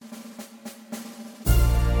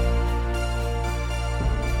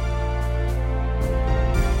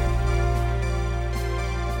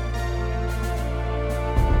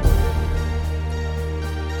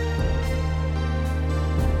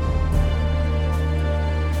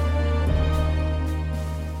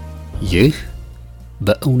ይህ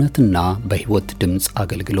በእውነትና በሕይወት ድምጽ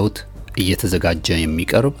አገልግሎት እየተዘጋጀ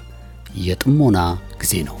የሚቀርብ የጥሞና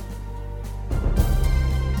ጊዜ ነው።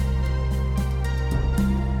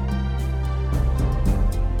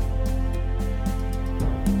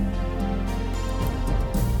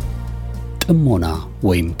 ጥሞና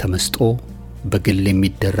ወይም ተመስጦ በግል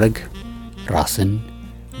የሚደረግ ራስን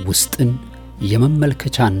ውስጥን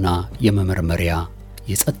የመመልከቻና የመመርመሪያ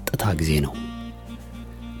የጸጥታ ጊዜ ነው።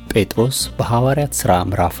 ጴጥሮስ በሐዋርያት ሥራ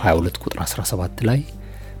ምዕራፍ 22 ቁጥር 17 ላይ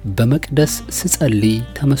በመቅደስ ስጸልይ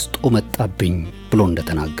ተመስጦ መጣብኝ ብሎ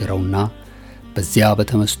እንደተናገረውና በዚያ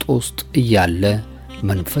በተመስጦ ውስጥ እያለ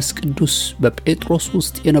መንፈስ ቅዱስ በጴጥሮስ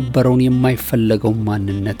ውስጥ የነበረውን የማይፈለገው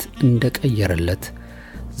ማንነት እንደቀየረለት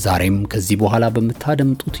ዛሬም ከዚህ በኋላ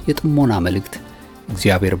በመታደምጡት የጥሞና መልእክት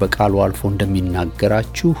እግዚአብሔር በቃሉ አልፎ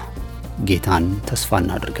እንደሚናገራችሁ ጌታን ተስፋ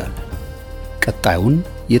እናደርጋለን። ቀጣዩን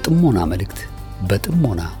የጥሞና መልእክት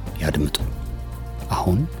በጥሞና ያድምጡ።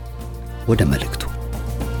 አሁን ወደ መልእክቱ።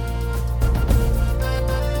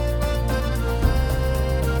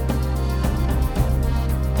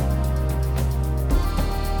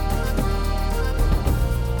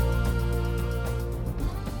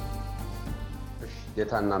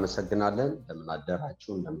 ጌታ እናመሰግናለን። እንደምን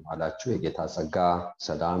አደራችሁ፣ እንደምን ዋላችሁ። የጌታ ጸጋ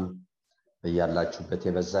ሰላም በያላችሁበት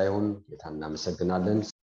የበዛ ይሁን። ጌታ እናመሰግናለን።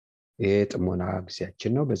 ይሄ ጥሞና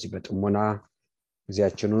ጊዜያችን ነው። በዚህ በጥሞና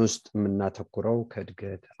ጊዜያችን ውስጥ የምናተኩረው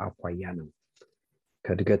ከእድገት አኳያ ነው።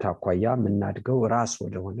 ከእድገት አኳያ የምናድገው ራስ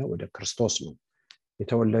ወደሆነ ወደ ክርስቶስ ነው።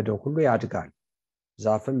 የተወለደው ሁሉ ያድጋል።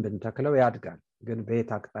 ዛፍም ብንተክለው ያድጋል፣ ግን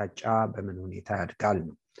በየት አቅጣጫ በምን ሁኔታ ያድጋል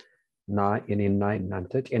ነው እና የኔና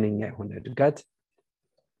እናንተ ጤነኛ የሆነ እድገት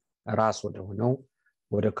ራስ ወደሆነው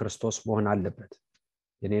ወደ ክርስቶስ መሆን አለበት።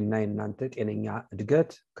 የኔና እናንተ ጤነኛ እድገት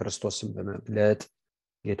ክርስቶስን በመግለጥ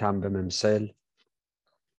ጌታን በመምሰል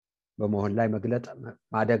በመሆን ላይ መግለጥ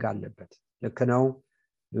ማደግ አለበት። ልክ ነው።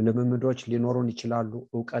 ልምምዶች ሊኖሩን ይችላሉ፣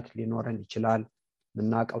 ዕውቀት ሊኖረን ይችላል፣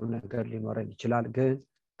 ምናቀው ነገር ሊኖረን ይችላል፣ ግን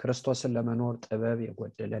ክርስቶስን ለመኖር ጥበብ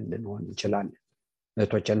የጎደለን ልንሆን እንችላለን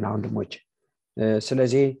እህቶችና ወንድሞች።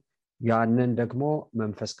 ስለዚህ ያንን ደግሞ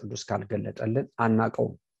መንፈስ ቅዱስ ካልገለጠልን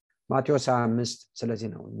አናቀውም። ማቴዎስ 5 ስለዚህ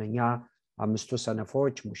ነው እነኛ አምስቱ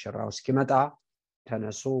ሰነፎች ሙሽራው እስኪመጣ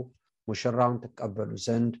ተነሱ፣ ሙሽራውን ተቀበሉ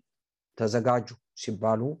ዘንድ ተዘጋጁ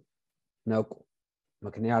ሲባሉ ነቁ።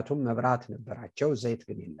 ምክንያቱም መብራት ነበራቸው፣ ዘይት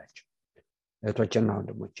ግን የላቸው። እህቶችና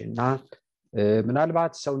ወንድሞችና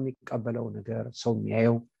ምናልባት ሰው የሚቀበለው ነገር ሰው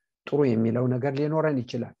የሚያየው ጥሩ የሚለው ነገር ሊኖረን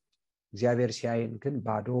ይችላል። እግዚአብሔር ሲያየን ግን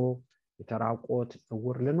ባዶ የተራቆት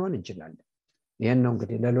እውር ልንሆን እንችላለን። ይሄን ነው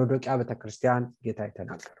እንግዲህ ለሎዶቅያ ቤተክርስቲያን ጌታ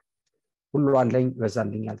የተናገረው። ሁሉ አለኝ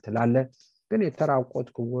በዛልኛል ትላለህ፣ ግን የተራቆት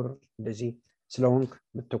እውር እንደዚህ ስለሆንክ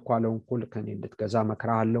ምትኳለውን ኩል ከኔ እንድትገዛ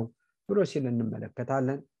መክራለሁ ብሎ ሲል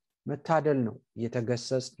እንመለከታለን። መታደል ነው።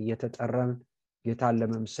 እየተገሰጽ እየተጠረን ጌታን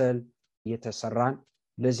ለመምሰል እየተሰራን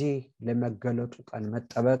ለዚህ ለመገለጡ ቀን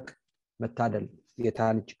መጠበቅ መታደል።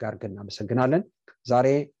 ጌታን ጋር ግን እናመሰግናለን። ዛሬ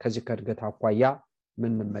ከዚህ ከእድገት አኳያ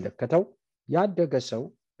ምን እንመለከተው ያደገ ሰው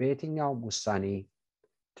በየትኛውም ውሳኔ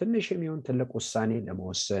ትንሽም ይሁን ትልቅ ውሳኔ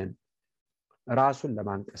ለመወሰን ራሱን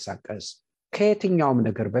ለማንቀሳቀስ ከየትኛውም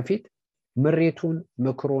ነገር በፊት ምሪቱን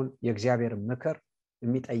ምክሩን የእግዚአብሔር ምክር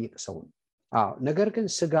የሚጠይቅ ሰው ነው። ነገር ግን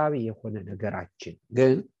ስጋዊ የሆነ ነገራችን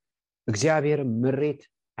ግን እግዚአብሔር ምሪት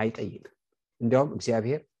አይጠይቅም። እንዲያውም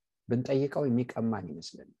እግዚአብሔር ብንጠይቀው የሚቀማን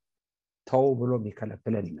ይመስለናል፣ ተው ብሎ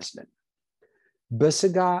የሚከለክለን ይመስለናል።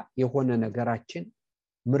 በስጋ የሆነ ነገራችን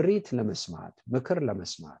ምሪት ለመስማት ምክር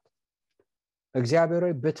ለመስማት እግዚአብሔር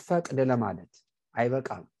ሆይ ብትፈቅድ ለማለት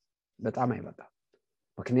አይበቃም፣ በጣም አይበቃም።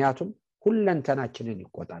 ምክንያቱም ሁለንተናችንን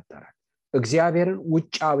ይቆጣጠራል። እግዚአብሔርን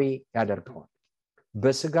ውጫዊ ያደርገዋል።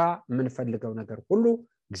 በስጋ የምንፈልገው ነገር ሁሉ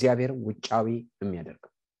እግዚአብሔርን ውጫዊ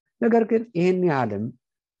የሚያደርገው ነገር ግን ይሄን ያህልም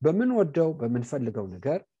በምንወደው በምንፈልገው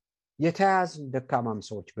ነገር የተያዝን ደካማም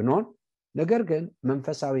ሰዎች ብንሆን፣ ነገር ግን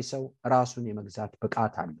መንፈሳዊ ሰው ራሱን የመግዛት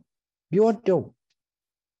ብቃት አለው። ቢወደው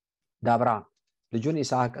አብርሃም ልጁን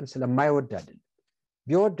ይስሐቅን ስለማይወድ አይደለም፣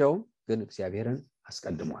 ቢወደውም ግን እግዚአብሔርን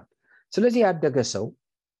አስቀድሟል። ስለዚህ ያደገ ሰው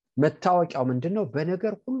መታወቂያው ምንድነው?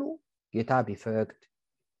 በነገር ሁሉ ጌታ ቢፈቅድ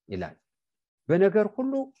ይላል። በነገር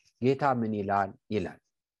ሁሉ ጌታ ምን ይላል ይላል።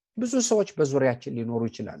 ብዙ ሰዎች በዙሪያችን ሊኖሩ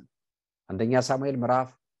ይችላሉ። አንደኛ ሳሙኤል ምዕራፍ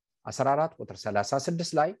 14 ቁጥር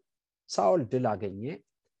 36 ላይ ሳኦል ድል አገኘ።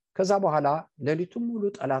 ከዛ በኋላ ሌሊቱን ሙሉ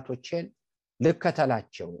ጠላቶቼን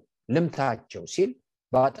ልከተላቸው ልምታቸው ሲል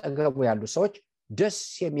በአጠገቡ ያሉ ሰዎች ደስ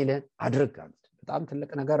የሚልን አድርግ አሉት። በጣም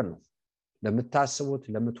ትልቅ ነገር ነው። ለምታስቡት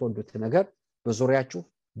ለምትወዱት ነገር በዙሪያችሁ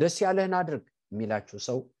ደስ ያለህን አድርግ የሚላችሁ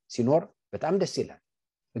ሰው ሲኖር በጣም ደስ ይላል።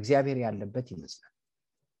 እግዚአብሔር ያለበት ይመስላል።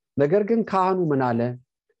 ነገር ግን ካህኑ ምን አለ?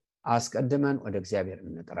 አስቀድመን ወደ እግዚአብሔር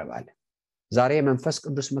እንቀርባለን። ዛሬ የመንፈስ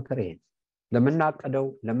ቅዱስ ምክር ይሄ ለምናቀደው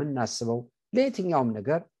ለምናስበው ለየትኛውም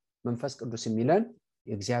ነገር መንፈስ ቅዱስ የሚለን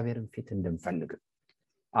የእግዚአብሔርን ፊት እንድንፈልግ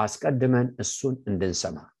አስቀድመን እሱን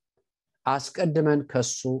እንድንሰማ አስቀድመን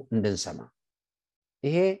ከሱ እንድንሰማ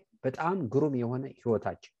ይሄ በጣም ግሩም የሆነ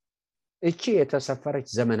ህይወታችን እቺ የተሰፈረች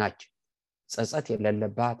ዘመናችን ጸጸት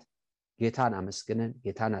የሌለባት ጌታን አመስግነን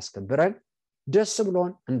ጌታን አስከብረን ደስ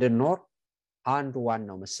ብሎን እንድንኖር አንዱ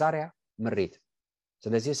ዋናው መሳሪያ ምሪት።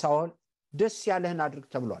 ስለዚህ ሳኦል ደስ ያለህን አድርግ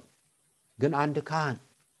ተብሏል። ግን አንድ ካህን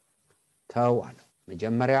ተው አለ።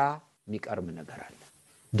 መጀመሪያ የሚቀርም ነገር አለ።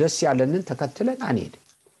 ደስ ያለንን ተከትለን አንሄድ።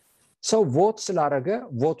 ሰው ቮት ስላረገ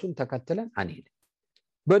ቮቱን ተከትለን አንሄድ።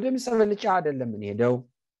 በድምጽ ብልጫ አይደለም እንሄደው፣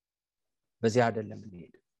 በዚህ አይደለም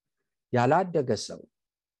እንሄድ። ያላደገ ሰው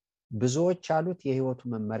ብዙዎች ያሉት የህይወቱ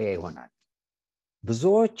መመሪያ ይሆናል።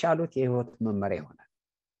 ብዙዎች ያሉት የህይወት መመሪያ ይሆናል።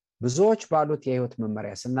 ብዙዎች ባሉት የህይወት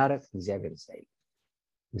መመሪያ ስናረግ እግዚአብሔር ይሳይ።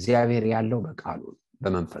 እግዚአብሔር ያለው በቃሉ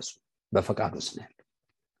በመንፈሱ በፈቃዱ ነው ያለው።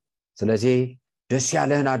 ስለዚህ ደስ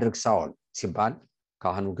ያለህን አድርግ ሳኦል ሲባል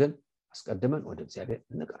ካህኑ ግን አስቀድመን ወደ እግዚአብሔር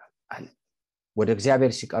እንቀርብ አለ። ወደ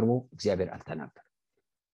እግዚአብሔር ሲቀርቡ እግዚአብሔር አልተናገረም።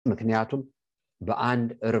 ምክንያቱም በአንድ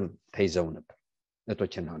እርም ተይዘው ነበር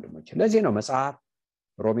እህቶችና ወንድሞች። ለዚህ ነው መጽሐፍ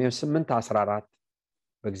ሮሜ 8:14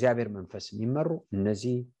 በእግዚአብሔር መንፈስ የሚመሩ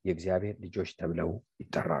እነዚህ የእግዚአብሔር ልጆች ተብለው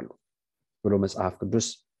ይጠራሉ ብሎ መጽሐፍ ቅዱስ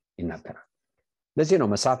ይናገራል። ለዚህ ነው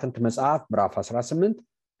መሳፍንት መጽሐፍ ምዕራፍ 18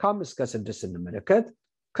 ከ5-6 እንመለከት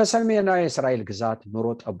ከሰሜናዊ እስራኤል ግዛት ኑሮ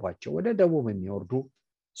ጠቧቸው ወደ ደቡብ የሚወርዱ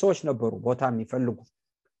ሰዎች ነበሩ ቦታ የሚፈልጉ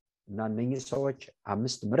እና እነኚህ ሰዎች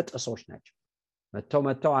 5 ምርጥ ሰዎች ናቸው።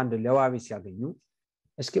 መተው አንድ ሌዋዊ ሲያገኙ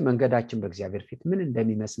እስኪ መንገዳችን በእግዚአብሔር ፊት ምን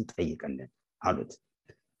እንደሚመስል ጠይቀልን አሉት።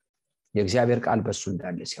 የእግዚአብሔር ቃል በሱ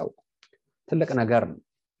እንዳለ ሲያውቁ ትልቅ ነገር ነው።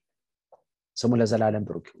 ስሙ ለዘላለም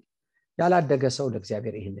ብሩክ ይሁን። ያላደገ ሰው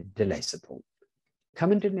ለእግዚአብሔር ይህን እድል አይሰጠውም።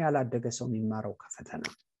 ከምንድነው ያላደገ ሰው የሚማረው? ከፈተና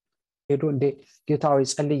ሄዶ እንደ ጌታዊ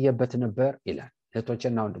ጸልየበት ነበር ይላል።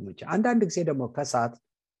 እህቶችና ወንድሞች አንዳንድ ጊዜ ደግሞ ከሳት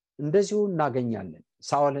እንደዚሁ እናገኛለን።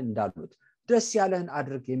 ሳኦልን እንዳሉት ደስ ያለህን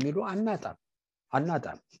አድርግ የሚሉ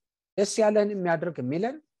አናጣም። ደስ ያለህን የሚያድርግ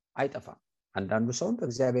የሚለን አይጠፋም። አንዳንዱ ሰውም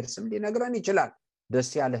በእግዚአብሔር ስም ሊነግረን ይችላል ደስ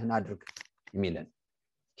ያለህን አድርግ የሚለን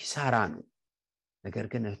ኪሳራ ነው። ነገር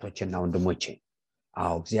ግን እህቶችና ወንድሞቼ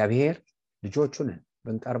አዎ እግዚአብሔር ልጆቹን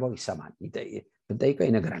ብንቀርበው ይሰማል፣ ብንጠይቀው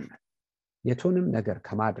ይነግረናል። የቱንም ነገር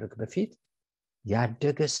ከማድረግ በፊት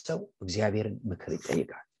ያደገ ሰው እግዚአብሔርን ምክር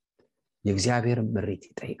ይጠይቃል፣ የእግዚአብሔርን ምሪት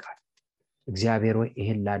ይጠይቃል። እግዚአብሔር ወይ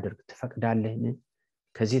ይሄን ላድርግ ትፈቅዳለህን?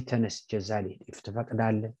 ከዚህ ተነስቼ ዛሬ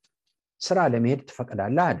ትፈቅዳለህ? ስራ ለመሄድ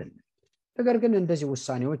ትፈቅዳለህ አይደለም። ነገር ግን እንደዚህ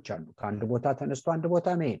ውሳኔዎች አሉ። ከአንድ ቦታ ተነስቶ አንድ ቦታ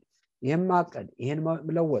መሄድ፣ ይሄን ማቀድ፣ ይሄን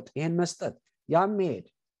መለወጥ፣ ይሄን መስጠት፣ ያም መሄድ፣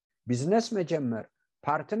 ቢዝነስ መጀመር፣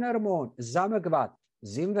 ፓርትነር መሆን፣ እዛ መግባት፣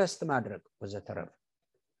 እዚህ ኢንቨስት ማድረግ ወዘተረፈ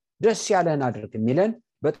ደስ ያለህን አድርግ የሚለን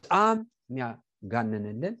በጣም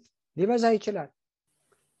የሚያጋንንልን ሊበዛ ይችላል።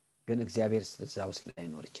 ግን እግዚአብሔር ስለዛው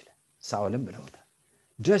ላይኖር ይችላል። ሳኦልም ብለውታል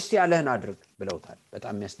ደስ ያለህን አድርግ ብለውታል።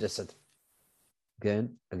 በጣም የሚያስደስት ግን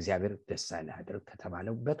እግዚአብሔር ደስ ያለህ አድርግ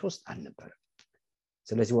ከተባለበት ውስጥ አልነበረም።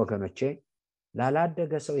 ስለዚህ ወገኖቼ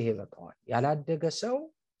ላላደገ ሰው ይሄ በቃዋል። ያላደገ ሰው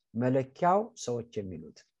መለኪያው ሰዎች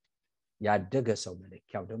የሚሉት፣ ያደገ ሰው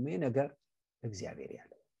መለኪያው ደግሞ ነገር እግዚአብሔር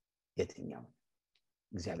ያለው የትኛው?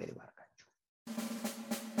 እግዚአብሔር ይባርካችሁ።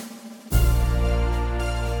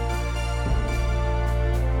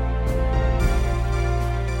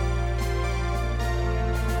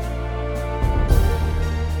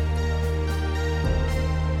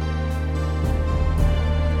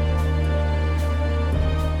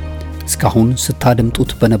 እስካሁን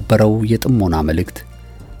ስታደምጡት በነበረው የጥሞና መልእክት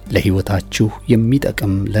ለሕይወታችሁ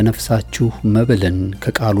የሚጠቅም ለነፍሳችሁ መብልን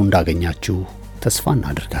ከቃሉ እንዳገኛችሁ ተስፋ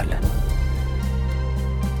እናደርጋለን።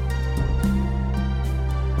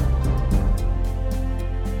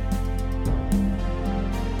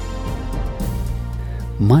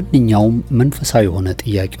 ማንኛውም መንፈሳዊ የሆነ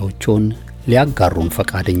ጥያቄዎችን ሊያጋሩን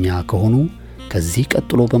ፈቃደኛ ከሆኑ ከዚህ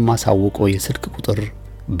ቀጥሎ በማሳወቀው የስልክ ቁጥር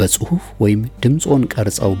በጽሁፍ ወይም ድምጾን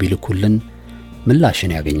ቀርጸው ቢልኩልን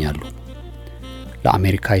ምላሽን ያገኛሉ።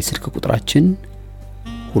 ለአሜሪካ የስልክ ቁጥራችን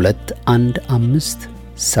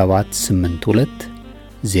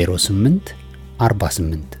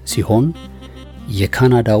 2157820848 ሲሆን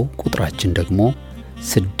የካናዳው ቁጥራችን ደግሞ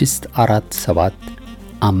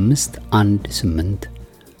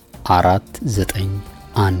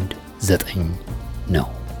 647-518-4919 ነው።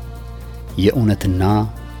 የእውነትና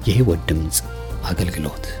የሕይወት ድምጽ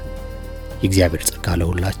አገልግሎት። የእግዚአብሔር ጸጋ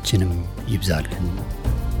ለሁላችንም ይብዛልን።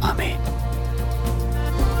 አሜን።